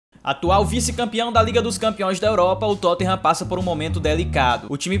Atual vice-campeão da Liga dos Campeões da Europa, o Tottenham passa por um momento delicado.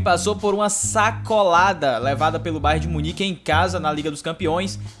 O time passou por uma sacolada levada pelo Bayern de Munique em casa na Liga dos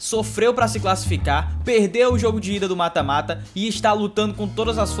Campeões, sofreu para se classificar, perdeu o jogo de ida do mata-mata e está lutando com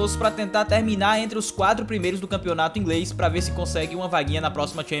todas as forças para tentar terminar entre os 4 primeiros do campeonato inglês para ver se consegue uma vaguinha na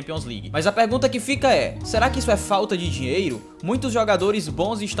próxima Champions League. Mas a pergunta que fica é, será que isso é falta de dinheiro? Muitos jogadores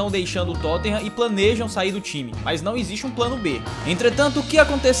bons estão deixando o Tottenham e planejam sair do time, mas não existe um plano B. Entretanto, o que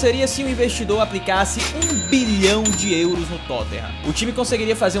aconteceria se o investidor aplicasse 1 bilhão de euros no Tottenham? O time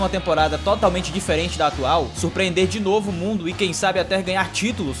conseguiria fazer uma temporada totalmente diferente da atual, surpreender de novo o mundo e quem sabe até ganhar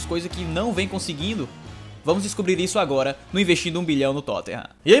títulos, coisa que não vem conseguindo? Vamos descobrir isso agora no Investindo 1 bilhão no Tottenham.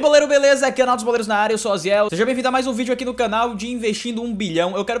 E aí, boleiro, beleza? Aqui é o canal dos boleiros na área, eu sou o SOCIAIS. Seja bem-vindo a mais um vídeo aqui no canal de Investindo 1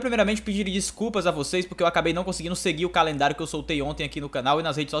 bilhão. Eu quero primeiramente pedir desculpas a vocês porque eu acabei não conseguindo seguir o calendário que eu soltei ontem aqui no canal e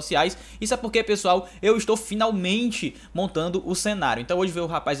nas redes sociais. Isso é porque, pessoal, eu estou finalmente montando o cenário. Então hoje veio o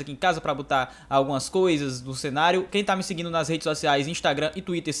rapaz aqui em casa pra botar algumas coisas do cenário. Quem tá me seguindo nas redes sociais, Instagram e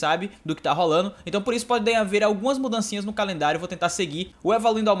Twitter sabe do que tá rolando. Então por isso podem haver algumas mudancinhas no calendário. Eu vou tentar seguir. O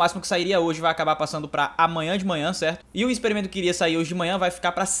Evoluindo ao Máximo que sairia hoje vai acabar passando pra amanhã de manhã, certo? E o experimento que iria sair hoje de manhã vai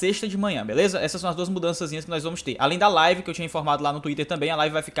ficar pra sexta de manhã, beleza? Essas são as duas mudançazinhas que nós vamos ter. Além da live que eu tinha informado lá no Twitter também, a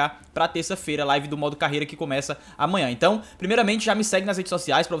live vai ficar pra terça-feira, live do modo carreira que começa amanhã. Então, primeiramente, já me segue nas redes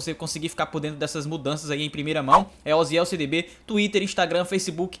sociais pra você conseguir ficar por dentro dessas mudanças aí em primeira mão. É Oziel CDB, Twitter, Instagram,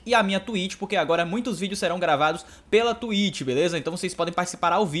 Facebook e a minha Twitch, porque agora muitos vídeos serão gravados pela Twitch, beleza? Então vocês podem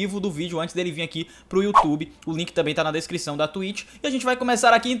participar ao vivo do vídeo antes dele vir aqui pro YouTube. O link também tá na descrição da Twitch. E a gente vai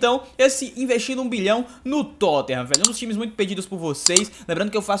começar aqui então esse Investindo 1 bilhão no Tottenham, velho. Um dos times muito pedidos por vocês. Lembrando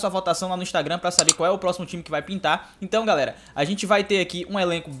que eu faço a votação lá no Instagram pra saber qual é o próximo time que vai pintar. Então, galera, a gente vai ter aqui um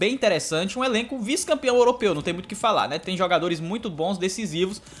elenco bem interessante, um elenco vice-campeão europeu, não tem muito o que falar, né? Tem jogadores muito bons,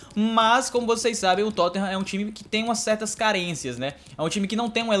 decisivos, mas, como vocês sabem, o Tottenham é um time que tem umas certas carências, né? É um time que não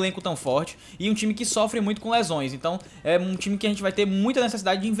tem um elenco tão forte e um time que sofre muito com lesões. Então, é um time que a gente vai ter muita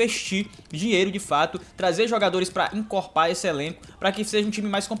necessidade de investir dinheiro, de fato, trazer jogadores pra encorpar esse elenco, pra que seja um time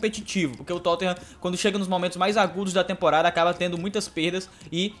mais competitivo, porque o Tottenham, quando chega nos momentos mais agudos da temporada, acaba tendo muitas perdas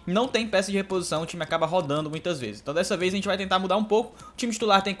e não tem peça de reposição, o time acaba rodando muitas vezes. Então dessa vez a gente vai tentar mudar um pouco. O time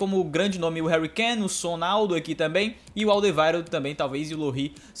titular tem como grande nome o Harry Kane, o Sonaldo aqui também e o Alderweireld também, talvez, e o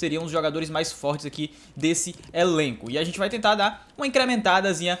Lohri seriam os jogadores mais fortes aqui desse elenco. E a gente vai tentar dar uma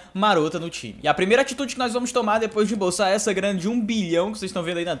incrementadazinha marota no time. E a primeira atitude que nós vamos tomar depois de embolsar essa grana de 1 bilhão que vocês estão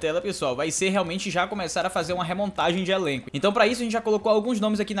vendo aí na tela, pessoal, vai ser realmente já começar a fazer uma remontagem de elenco. Então para isso a gente já colocou alguns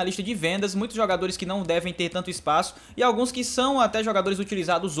nomes aqui na lista de vendas, muitos jogadores que não devem ter tanto espaço e alguns que são até jogadores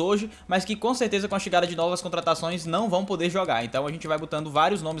utilizados hoje, mas que com certeza com a chegada de novas contratações não vão poder jogar. Então a gente vai botando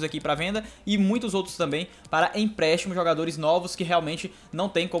vários nomes aqui para venda e muitos outros também para empréstimo, jogadores novos que realmente não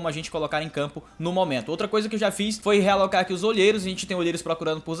tem como a gente colocar em campo no momento. Outra coisa que eu já fiz foi realocar aqui os olheiros. A gente tem olheiros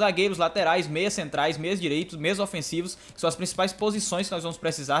procurando por zagueiros, laterais, meias centrais, meias direitos, meias ofensivos, que são as principais posições que nós vamos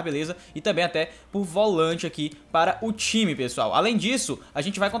precisar, beleza? E também até por volante aqui para o time, pessoal. Além disso, a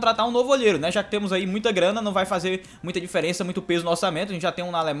gente vai contratar um novo olheiro, né? Já que temos aí muita grana, não vai fazer muita diferença, muito peso no orçamento. A gente já tem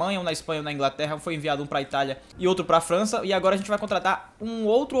um na Alemanha, um na Espanha, um na Inglaterra, foi enviado um para a Itália e outro para a França. E agora a gente vai contratar um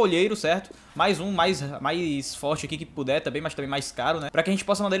outro olheiro, certo? Mais um, mais forte aqui que puder também, mas também mais caro, né? Para que a gente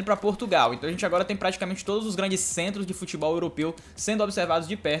possa mandar ele para Portugal. Então a gente agora tem praticamente todos os grandes centros de futebol europeu sendo observados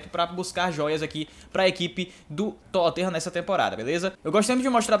de perto para buscar joias aqui para a equipe do Tottenham nessa temporada, beleza? Eu gosto sempre de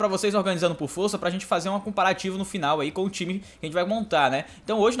mostrar para vocês organizando por força pra gente fazer um comparativo no final aí com o time que a gente vai montar, né?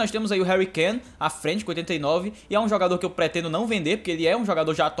 Então hoje nós temos aí o Harry Kane à frente com 89 e é um jogador que eu pretendo não vender porque ele é um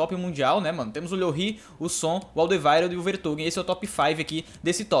jogador já top mundial, né, mano? Temos o Lohri, o Son, o Alderweireld e o Vertonghen. Esse é o top 5 aqui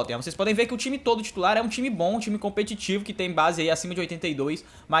desse Tottenham. Vocês podem ver que o time todo titular é um time bom, um time competitivo que tem base aí acima de 82,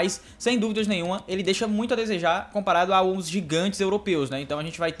 mas sem dúvidas nenhuma ele deixa muito a desejar comparado a uns gigantes europeus, né? Então a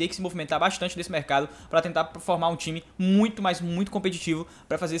gente vai ter que se movimentar bastante nesse mercado para tentar formar um time muito, mas muito competitivo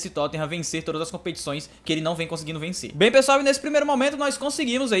para fazer esse Tottenham vencer todas as competições que ele não vem conseguindo vencer. Bem, pessoal, e nesse primeiro momento nós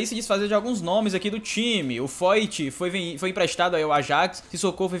conseguimos aí se desfazer de alguns nomes aqui do time. O Foyt foi emprestado aí ao Ajax,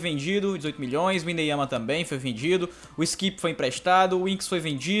 Sissoko foi vendido, 18 milhões, o Minhas também foi vendido, o Skip foi emprestado, o Winks foi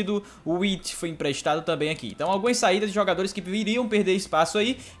vendido, o Witt foi emprestado também aqui. Então algumas saídas de jogadores que viriam perder espaço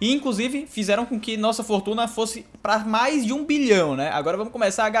aí e inclusive fizeram com que nossa fortuna fosse para mais de 1 bilhão, né? Agora vamos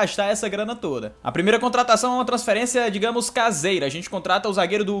começar a gastar essa grana toda. A primeira contratação é uma transferência, digamos, caseira. A gente contrata o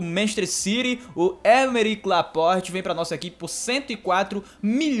zagueiro do Manchester City, o Aymeric Laporte, vem para nossa equipe por 104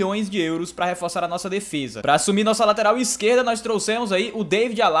 milhões de euros para reforçar a nossa defesa. Para assumir nossa lateral esquerda, nós trouxemos aí o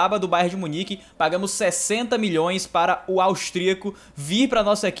David Alaba do Bayern de Munique, pagamos 60 milhões para o austríaco vir para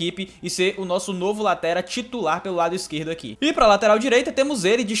nossa equipe e ser ser o nosso novo lateral titular pelo lado esquerdo aqui. E pra lateral direita temos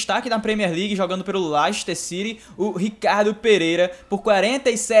ele, destaque na Premier League, jogando pelo Leicester City, o Ricardo Pereira, por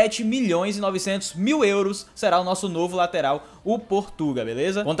 47.900.000 euros, será o nosso novo lateral, o Portuga,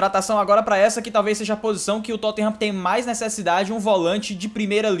 beleza? Contratação agora pra essa que talvez seja a posição que o Tottenham tem mais necessidade, um volante de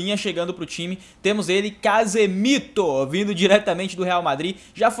primeira linha chegando pro time. Temos ele, Casemiro, vindo diretamente do Real Madrid,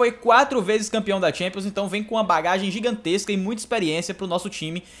 já foi 4 vezes campeão da Champions, então vem com uma bagagem gigantesca e muita experiência pro nosso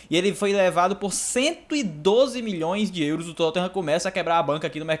time, e ele foi levado por 112 milhões de euros. O Tottenham começa a quebrar a banca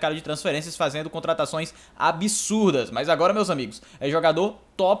aqui no mercado de transferências, fazendo contratações absurdas, mas agora, meus amigos, é jogador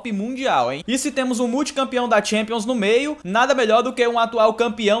top mundial, hein? E se temos um multicampeão da Champions no meio, nada melhor do que um atual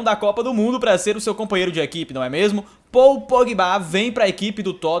campeão da Copa do Mundo para ser o seu companheiro de equipe, não é mesmo? Paul Pogba vem para a equipe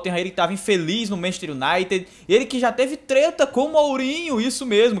do Tottenham, ele estava infeliz no Manchester United, ele que já teve treta com o Mourinho, isso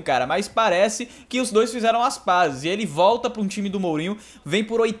mesmo, cara, mas parece que os dois fizeram as pazes, e ele volta para um time do Mourinho, vem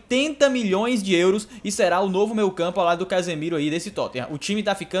por 80 milhões de euros e será o novo meio campo ao lado do Casemiro aí desse Tottenham. O time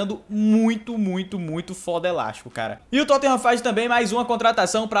tá ficando muito foda elástico, cara. E o Tottenham faz também mais uma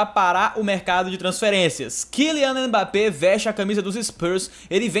contratação para parar o mercado de transferências. Kylian Mbappé veste a camisa dos Spurs,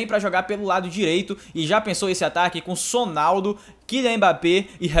 ele vem para jogar pelo lado direito, e já pensou esse ataque com Sonaldo, Kylian Mbappé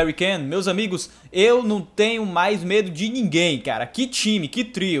e Harry Kane? Meus amigos, eu não tenho mais medo de ninguém, cara. Que time, que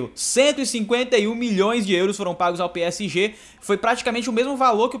trio. 151 milhões de euros foram pagos ao PSG. Foi praticamente o mesmo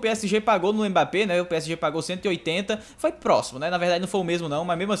valor que o PSG pagou no Mbappé, né? O PSG pagou 180. Foi próximo, né? Na verdade não foi o mesmo não,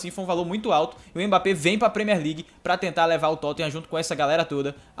 mas mesmo assim foi um valor muito alto. E o Mbappé vem pra Premier League pra tentar levar o Tottenham junto com essa galera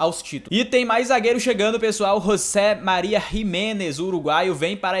toda aos títulos. E tem mais zagueiro chegando, pessoal. José Maria Jiménez, o uruguaio,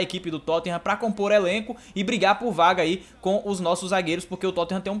 vem para a equipe do Tottenham pra compor elenco e brigar por vaga aí com os nossos zagueiros, porque o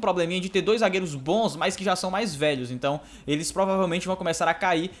Tottenham tem um probleminha de ter dois zagueiros bons, mas que já são mais velhos, então eles provavelmente vão começar a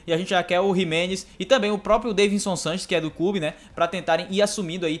cair, e a gente já quer o Jiménez e também o próprio Davinson Sanchez, que é do clube, né, pra tentarem ir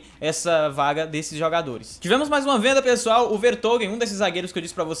assumindo aí essa vaga desses jogadores. Tivemos mais uma venda, pessoal. O Vertonghen, um desses zagueiros que eu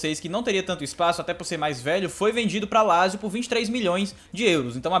disse pra vocês que não teria tanto espaço, até por ser mais velho, foi vendido pra Lazio por 23 milhões de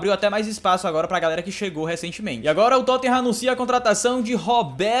euros, então abriu até mais espaço agora pra galera que chegou recentemente. E agora o Tottenham anuncia a contratação de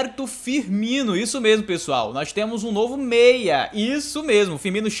Roberto Firmino, isso mesmo, pessoal, nós temos um novo meia, isso mesmo, o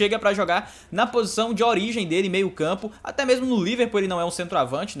Firmino chega pra jogar na posição de origem dele, meio campo, até mesmo no Liverpool ele não é um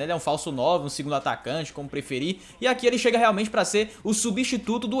centroavante, né, ele é um falso 9, um segundo atacante, como preferir, e aqui ele chega realmente pra ser o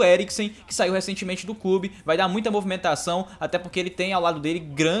substituto do Eriksen, que saiu recentemente do clube, vai dar muita movimentação, até porque ele tem ao lado dele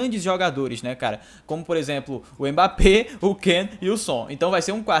grandes jogadores, né, cara, como por exemplo, o Mbappé, o Ken e o Son, então vai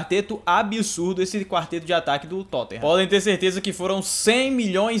ser um quarteto absurdo esse quarteto de ataque do Tottenham. Podem ter certeza que foram 100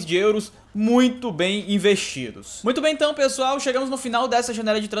 milhões de euros muito bem investidos. Muito bem, então, pessoal, chegamos no final dessa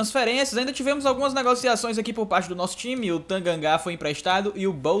janela de transferências. Ainda tivemos algumas negociações aqui por parte do nosso time. O Tanganga foi emprestado e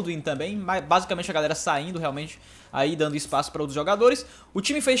o Baldwin também, mas basicamente a galera saindo realmente, aí dando espaço para outros jogadores. O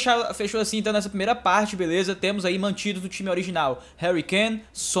time fechou assim, então, nessa primeira parte, beleza? Temos aí mantidos do time original Harry Kane,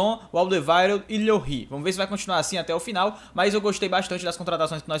 Son, o Alderweireld e Lloris. Vamos ver se vai continuar assim até o final, mas eu gostei bastante das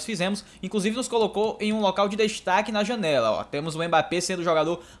contratações que nós fizemos. Inclusive nos colocou em um local de destaque na janela, ó. Temos o Mbappé sendo o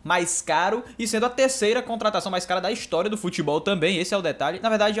jogador mais caro e sendo a terceira contratação mais cara da história do futebol também, esse é o detalhe. Na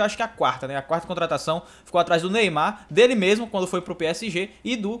verdade eu acho que a quarta, né? A quarta contratação ficou atrás do Neymar, dele mesmo quando foi pro PSG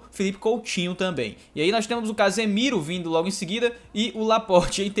e do Felipe Coutinho também. E aí nós temos o Casemiro vindo logo em seguida e o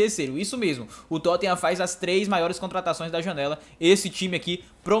Laporte em terceiro. Isso mesmo, o Tottenham faz as 3 maiores contratações da janela. Esse time aqui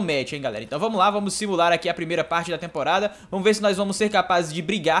promete, hein, galera? Então vamos lá, vamos simular aqui a primeira parte da temporada. Vamos ver se nós vamos ser capazes de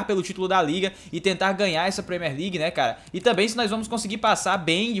brigar pelo título da Liga e tentar ganhar essa Premier League, né, cara? E também se nós vamos conseguir passar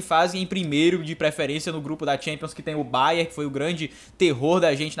bem de fase em primeiro, de preferência no grupo da Champions, que tem o Bayern, que foi o grande terror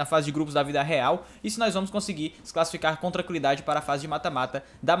da gente na fase de grupos da vida real. E se nós vamos conseguir se classificar com tranquilidade para a fase de mata-mata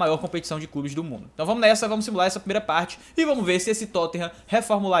da maior competição de clubes do mundo. Então vamos nessa, vamos simular essa primeira parte e vamos ver se esse Tottenham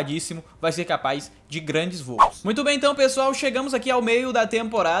reformuladíssimo vai ser capaz de grandes voos. Muito bem, então, pessoal, chegamos aqui ao meio da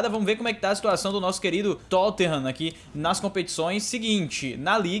temporada. Vamos ver como é que tá a situação do nosso querido Tottenham aqui nas competições. Seguinte,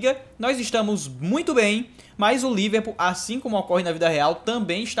 na Liga nós estamos muito bem, mas o Liverpool, assim como ocorre na vida real,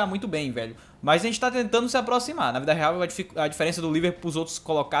 também está muito bem, velho. Mas a gente tá tentando se aproximar. Na vida real, a diferença do Liverpool pros outros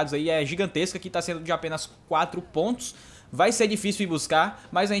colocados aí é gigantesca, que tá sendo de apenas 4 pontos. Vai ser difícil ir buscar,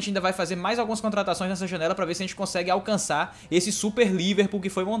 mas a gente ainda vai fazer mais algumas contratações nessa janela pra ver se a gente consegue alcançar esse super Liverpool que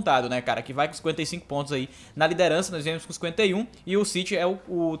foi montado, né, cara? Que vai com 55 pontos aí na liderança, nós viemos com 51 e o City é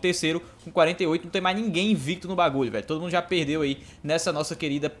o terceiro com 48. Não tem mais ninguém invicto no bagulho, velho. Todo mundo já perdeu aí nessa nossa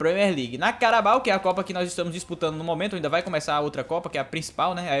querida Premier League. Na Carabao, que é a Copa que nós estamos disputando no momento, ainda vai começar a outra Copa, que é a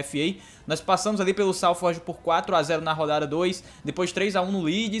principal, né, a FA. Nós passamos ali pelo Salford por 4-0 na rodada 2, depois 3-1 no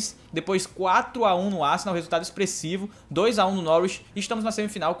Leeds, depois 4-1 no Arsenal, resultado expressivo, 2 a 1 no Norwich e estamos na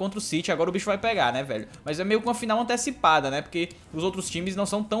semifinal contra o City. Agora o bicho vai pegar, né, velho? Mas é meio que uma final antecipada, né? Porque os outros times não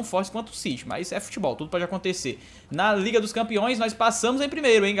são tão fortes quanto o City, mas é futebol, tudo pode acontecer. Na Liga dos Campeões nós passamos em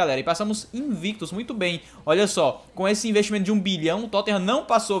primeiro, hein, galera? E passamos invictos, muito bem. Olha só, com esse investimento de 1 bilhão, o Tottenham não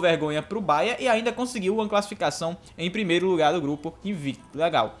passou vergonha pro Bayern e ainda conseguiu uma classificação em primeiro lugar do grupo invicto.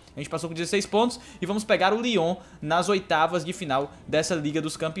 Legal. A gente passou com 16 pontos e vamos pegar o Lyon nas oitavas de final dessa Liga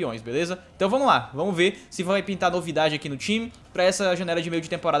dos Campeões, beleza? Então vamos lá, vamos ver se vai pintar novidade aqui no time. Para essa janela de meio de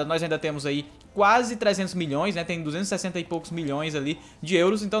temporada nós ainda temos aí quase 300 milhões, né? Tem 260 e poucos milhões ali de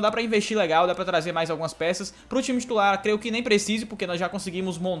euros, então dá pra investir legal, dá pra trazer mais algumas peças. Pro time titular, creio que nem precise, porque nós já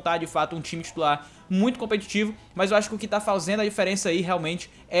conseguimos montar de fato um time titular muito competitivo, mas eu acho que o que tá fazendo a diferença aí realmente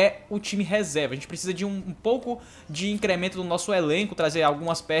é o time reserva. A gente precisa de um pouco de incremento do nosso elenco, trazer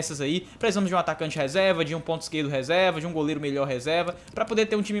algumas peças aí. Precisamos de um atacante reserva, de um ponto esquerdo reserva, de um goleiro melhor reserva, pra poder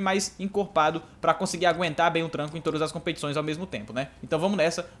ter um time mais encorpado, pra conseguir aguentar bem o tranco em todas as competições ao mesmo tempo, né? Então vamos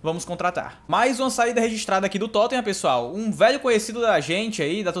nessa, vamos contratar. Mais uma saída registrada aqui do Tottenham, pessoal. Um velho conhecido da gente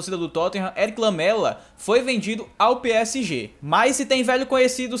aí, da torcida do Tottenham, Eric Lamela, foi vendido ao PSG. Mas se tem velho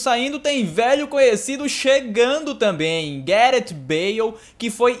conhecido saindo, tem velho conhecido chegando também. Gareth Bale, que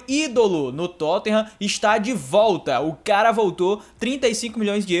foi ídolo no Tottenham, está de volta. O cara voltou, 35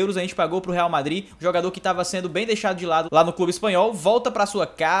 milhões de euros a gente pagou pro Real Madrid. O jogador que estava sendo bem deixado de lado lá no clube espanhol, volta pra sua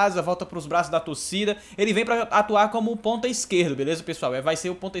casa, volta pros braços da torcida. Ele vem pra atuar como ponta esquerdo, beleza, pessoal? Vai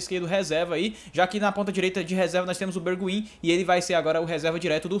ser o ponta esquerdo reserva aí, já que na ponta direita de reserva nós temos o Bergwijn e ele vai ser agora o reserva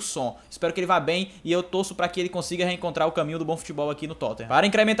direto do Son. Espero que ele vá bem e eu torço para que ele consiga reencontrar o caminho do bom futebol aqui no Tottenham. Para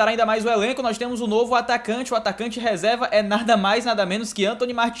incrementar ainda mais o elenco, nós temos um novo atacante. O atacante reserva é nada mais, nada menos que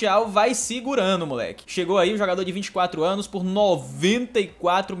Anthony Martial. Vai segurando, moleque. Chegou aí o jogador de 24 anos por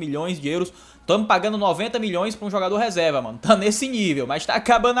 94 milhões de euros. Estamos pagando 90 milhões para um jogador reserva, mano. Tá nesse nível, mas tá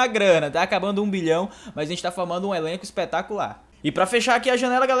acabando a grana, tá acabando 1 bilhão, mas a gente tá formando um elenco espetacular. E pra fechar aqui a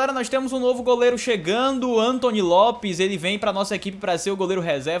janela, galera, nós temos um novo goleiro chegando, Anthony Lopes. Ele vem pra nossa equipe pra ser o goleiro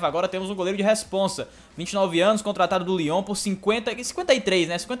reserva. Agora temos um goleiro de responsa, 29 anos, contratado do Lyon por 53,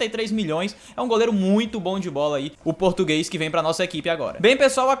 né? 53 milhões. É um goleiro muito bom de bola aí, o português que vem pra nossa equipe agora. Bem,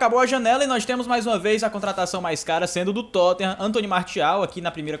 pessoal, acabou a janela e nós temos mais uma vez a contratação mais cara sendo do Tottenham, Anthony Martial aqui na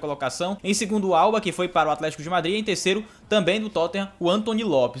primeira colocação. Em segundo, o Alba, que foi para o Atlético de Madrid. E em terceiro, também do Tottenham, o Anthony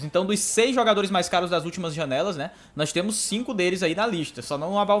Lopes. Então, dos 6 jogadores mais caros das últimas janelas, né? Nós temos 5 deles aí na lista, só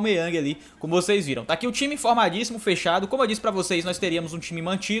não o Aubameyang ali, como vocês viram. Tá aqui o time formadíssimo, fechado. Como eu disse pra vocês, nós teríamos um time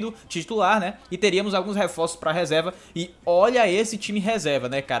mantido, titular, né? E teríamos alguns reforços pra reserva. E olha esse time reserva,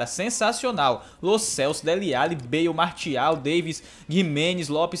 né, cara? Sensacional. Lo Celso, Dele Alli, Bale, Martial, Davis, Gimenez,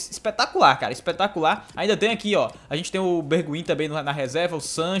 Lopes. Espetacular, cara, espetacular. Ainda tem aqui, ó, a gente tem o Bergwijn também na reserva, o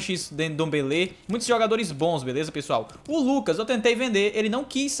Sanches, Ndombele. Muitos jogadores bons, beleza, pessoal? O Lucas, eu tentei vender, ele não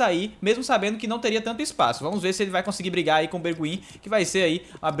quis sair, mesmo sabendo que não teria tanto espaço. Vamos ver se ele vai conseguir brigar aí com o Bergwijn, que vai ser aí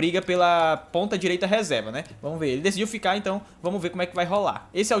a briga pela ponta direita reserva, né? Vamos ver, ele decidiu ficar, então vamos ver como é que vai rolar.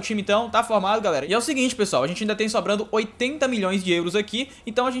 Esse é o time, então, tá formado, galera. E é o seguinte, pessoal, a gente ainda tem sobrando 80 milhões de euros aqui,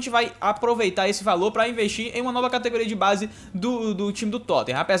 então a gente vai aproveitar esse valor pra investir em uma nova categoria de base do time do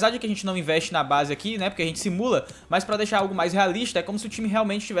Tottenham. Apesar de que a gente não investe na base aqui, né, porque a gente simula, mas pra deixar algo mais realista, é como se o time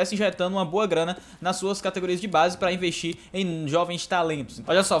realmente estivesse injetando uma boa grana nas suas categorias de base pra investir em jovens talentos.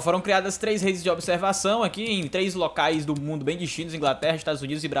 Olha só, foram criadas 3 redes de observação aqui em 3 locais do mundo bem distintos, Inglaterra, Estados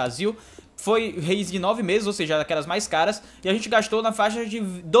Unidos e Brasil. Foi raiz de 9 meses, ou seja, aquelas mais caras, e a gente gastou na faixa de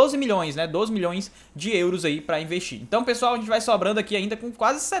 12 milhões, né? 12 milhões de euros aí pra investir. Então, pessoal, a gente vai sobrando aqui ainda com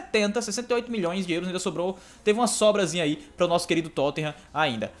quase 68 milhões de euros, ainda sobrou, teve uma sobrazinha aí pro nosso querido Tottenham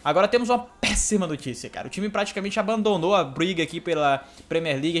ainda. Agora temos uma péssima notícia, cara. O time praticamente abandonou a briga aqui pela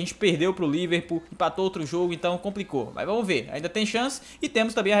Premier League, a gente perdeu pro Liverpool, empatou outro jogo, então complicou. Mas vamos ver, ainda tem chance e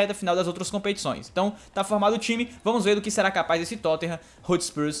temos também a reta final das outras competições. Então, tá formado o time, vamos ver do que será capaz esse Tottenham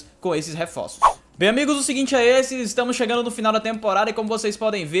Hotspurs com esses reforços. Bem, amigos, o seguinte é esse, estamos chegando no final da temporada e como vocês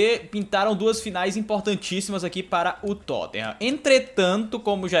podem ver, pintaram 2 finais importantíssimas aqui para o Tottenham. Entretanto,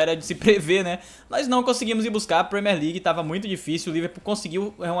 como já era de se prever, né, nós não conseguimos ir buscar a Premier League, estava muito difícil. O Liverpool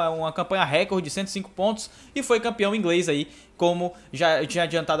conseguiu uma campanha recorde de 105 pontos e foi campeão inglês aí, como já tinha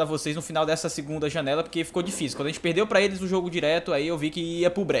adiantado a vocês no final dessa segunda janela, porque ficou difícil. Quando a gente perdeu pra eles o jogo direto, aí eu vi que ia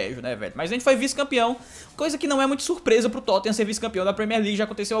pro brejo, né, velho? Mas a gente foi vice-campeão, coisa que não é muito surpresa pro Tottenham ser vice-campeão da Premier League, já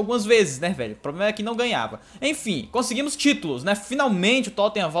aconteceu algumas vezes, né, velho? O problema é que não ganhava. Enfim, conseguimos títulos, né? Finalmente o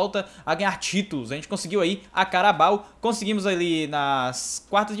Tottenham volta a ganhar títulos. A gente conseguiu aí a Carabao, conseguimos ali nas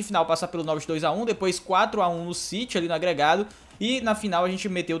quartas de final passar pelo Norwich 2 a 1, depois 4 a 1 no City ali no agregado. E na final a gente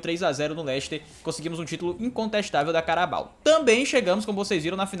meteu 3 a 0 no Leicester, conseguimos um título incontestável da Carabao. Também chegamos, como vocês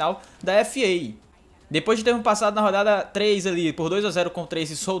viram, na final da FA. Depois de termos passado na rodada 3 ali por 2 a 0 contra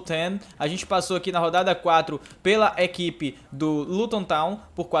esse Tottenham, a gente passou aqui na rodada 4 pela equipe do Luton Town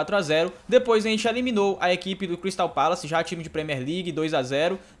por 4 a 0. Depois a gente eliminou a equipe do Crystal Palace, já time de Premier League, 2 a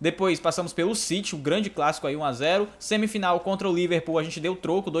 0. Depois passamos pelo City, o grande clássico aí, 1 a 0. Semifinal contra o Liverpool, a gente deu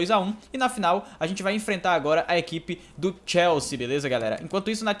troco, 2 a 1. E na final a gente vai enfrentar agora a equipe do Chelsea, beleza, galera? Enquanto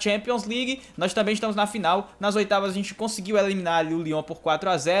isso, na Champions League, nós também estamos na final. Nas oitavas a gente conseguiu eliminar ali o Lyon por 4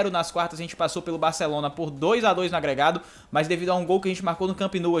 a 0. Nas quartas a gente passou pelo Barcelona por 2 a 2 no agregado, mas devido a um gol que a gente marcou no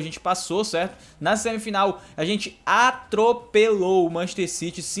Camp Nou, a gente passou, certo? Na semifinal, a gente atropelou o Manchester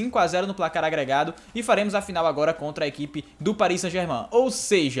City 5 a 0 no placar agregado e faremos a final agora contra a equipe do Paris Saint-Germain. Ou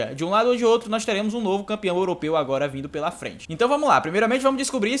seja, de um lado ou de outro, nós teremos um novo campeão europeu agora vindo pela frente. Então vamos lá, primeiramente vamos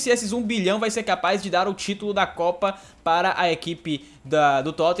descobrir se esse 1 bilhão vai ser capaz de dar o título da Copa para a equipe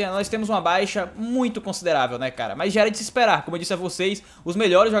do Tottenham. Nós temos uma baixa muito considerável, né, cara? Mas já era de se esperar. Como eu disse a vocês, os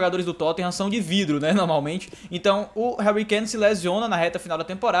melhores jogadores do Tottenham são de vidro, né, normalmente. Então o Harry Kane se lesiona na reta final da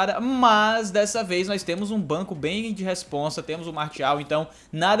temporada, mas dessa vez nós temos um banco bem de responsa, temos o Martial, então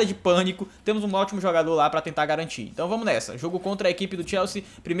nada de pânico, temos um ótimo jogador lá pra tentar garantir. Então vamos nessa, jogo contra a equipe do Chelsea,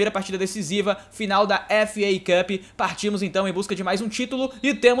 primeira partida decisiva, final da FA Cup, partimos então em busca de mais um título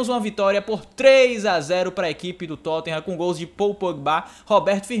e temos uma vitória por 3 a 0 para a equipe do Tottenham, com gols de Paul Pogba,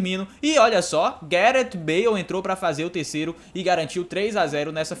 Roberto Firmino e olha só, Gareth Bale entrou para fazer o terceiro e garantiu 3 a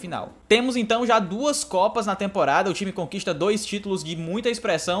 0 nessa final. Temos então já 2 Copas na temporada, o time conquista 2 títulos de muita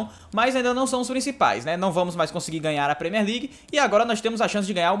expressão, mas ainda não são os principais, né? Não vamos mais conseguir ganhar a Premier League e agora nós temos a chance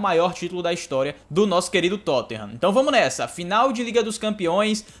de ganhar o maior título da história do nosso querido Tottenham. Então vamos nessa, final de Liga dos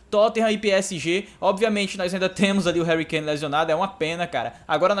Campeões, Tottenham e PSG. Obviamente nós ainda temos ali o Harry Kane lesionado, é uma pena, cara.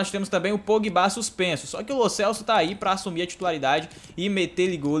 Agora nós temos também o Pogba suspenso, só que o Lo Celso tá aí pra assumir a titularidade e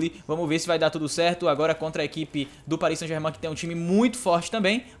meter-lhe gole. Vamos ver se vai dar tudo certo agora contra a equipe do Paris Saint-Germain, que tem um time muito forte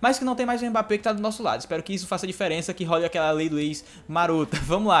também, mas que não tem mais o Mbappé que tá do nosso lado. Espero que isso faça diferença, que role aquela lei do ex marota.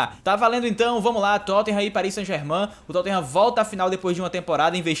 Vamos lá, tá valendo então, vamos lá, Tottenham e Paris Saint-Germain. O Tottenham volta à final depois de uma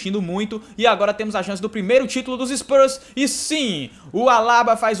temporada investindo muito e agora temos a chance do primeiro título dos Spurs. E sim, o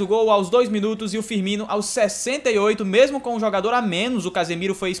Alaba faz o gol aos 2 minutos e o Firmino aos 68, mesmo com um jogador a menos. O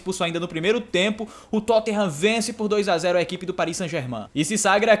Casemiro foi expulso ainda no primeiro tempo. O Tottenham vence por 2 a 0 a equipe do Paris Saint-Germain e se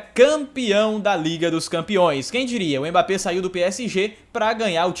sagra campeão da Liga dos Campeões. Quem diria, o Mbappé saiu do PSG para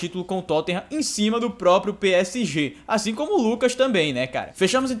ganhar o título com o Tottenham em cima do próprio PSG, assim como o Lucas também, né, cara?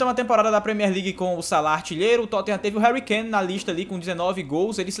 Fechamos então a temporada da Premier League com o Salah artilheiro. O Tottenham teve o Harry Kane na lista ali com 19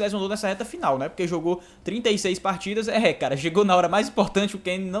 gols. Ele se lesionou nessa reta final, né, porque jogou 36 partidas. Cara, chegou na hora mais importante, o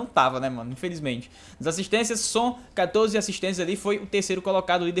Kane não tava, né, mano, infelizmente. Nas assistências, Son, 14 assistências ali, foi o terceiro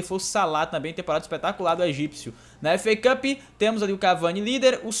colocado. O líder foi o Salah também, temporada espetacular do egípcio. Na FA Cup, temos ali o Cavani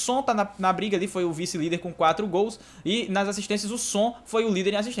líder, o Son tá na briga ali, foi o vice-líder com 4 gols. E nas assistências, o Son foi o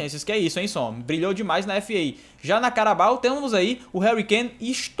líder em assistências. Que é isso, hein, Son? Brilhou demais na FA. Já na Carabao, temos aí o Harry Kane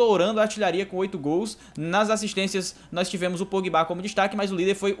estourando a artilharia com 8 gols. Nas assistências, nós tivemos o Pogba como destaque, mas o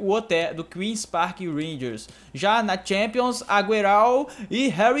líder foi o Oté, do Queen's Park Rangers. Já na Champions, Agüero e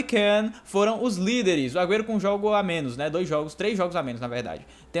Harry Kane foram os líderes. O Agüero com um jogo a menos, né? 3 jogos a menos, na verdade.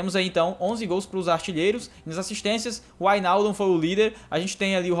 Temos aí, então, 11 gols para os artilheiros. Nas assistências, o Wijnaldum foi o líder. A gente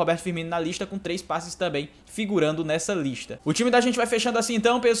tem ali o Roberto Firmino na lista, com 3 passes também figurando nessa lista. O time da gente vai fechando assim,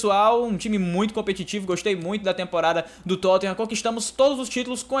 então, pessoal. Um time muito competitivo. Gostei muito da temporada do Tottenham. Conquistamos todos os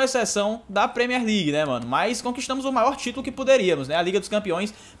títulos, com exceção da Premier League, né, mano? Mas conquistamos o maior título que poderíamos, né? A Liga dos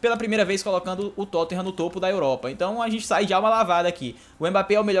Campeões, pela primeira vez colocando o Tottenham no topo da Europa. Então, a gente sai de alma lavada aqui. O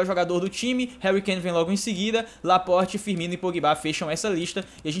Mbappé é o melhor jogador do time. Harry Kane vem logo em seguida. Laporte, Firmino e Pogba fecham essa lista.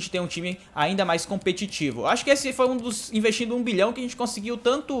 E a gente tem um time ainda mais competitivo. Acho que esse foi um dos investindo 1 bilhão que a gente conseguiu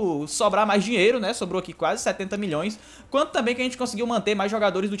tanto sobrar mais dinheiro, né? Sobrou aqui quase 70 milhões, quanto também que a gente conseguiu manter mais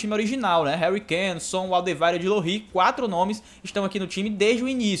jogadores do time original, né? Harry Kane, Son, Alderweireld e Lohri, 4 nomes estão aqui no time desde o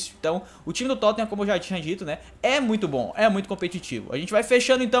início. Então, o time do Tottenham, como eu já tinha dito, né? É muito bom, é muito competitivo. A gente vai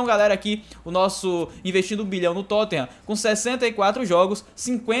fechando então, galera, aqui o nosso investindo 1 bilhão no Tottenham com 64 jogos,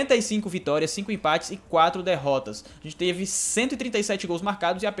 55 vitórias, 5 empates e 4 derrotas. A gente teve 137 gols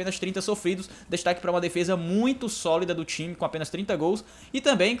marcados e apenas 30 sofridos. Destaque para uma defesa muito sólida do time, com apenas 30 gols. E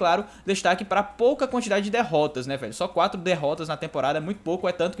também, claro, destaque para pouca quantidade de derrotas, né, velho? Só 4 derrotas na temporada é muito pouco.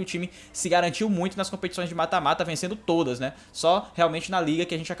 É tanto que o time se garantiu muito nas competições de mata-mata, vencendo todas, né? Só realmente na Liga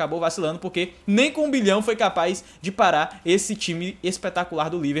que a gente acabou vacilando, porque nem com 1 bilhão foi capaz de parar esse time espetacular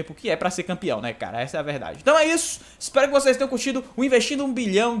do Liverpool, que é para ser campeão, né, cara? Essa é a verdade. Então é isso. Espero que vocês tenham curtido o Investindo 1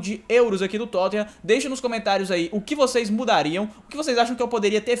 bilhão de euros aqui do Tottenham. Deixe nos comentários aí o que vocês mudariam, o que vocês acham que eu poderia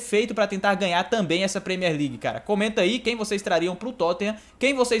poderia ter feito pra tentar ganhar também essa Premier League, cara? Comenta aí quem vocês trariam pro Tottenham,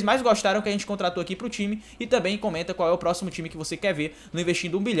 quem vocês mais gostaram que a gente contratou aqui pro time, e também comenta qual é o próximo time que você quer ver no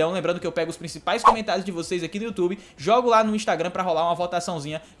Investindo 1 bilhão. Lembrando que eu pego os principais comentários de vocês aqui no YouTube, jogo lá no Instagram pra rolar uma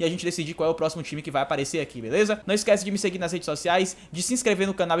votaçãozinha e a gente decidir qual é o próximo time que vai aparecer aqui, beleza? Não esquece de me seguir nas redes sociais, de se inscrever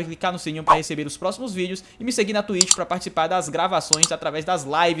no canal e clicar no sininho pra receber os próximos vídeos, e me seguir na Twitch pra participar das gravações através das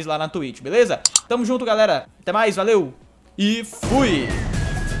lives lá na Twitch, beleza? Tamo junto, galera. Até mais, valeu e fui!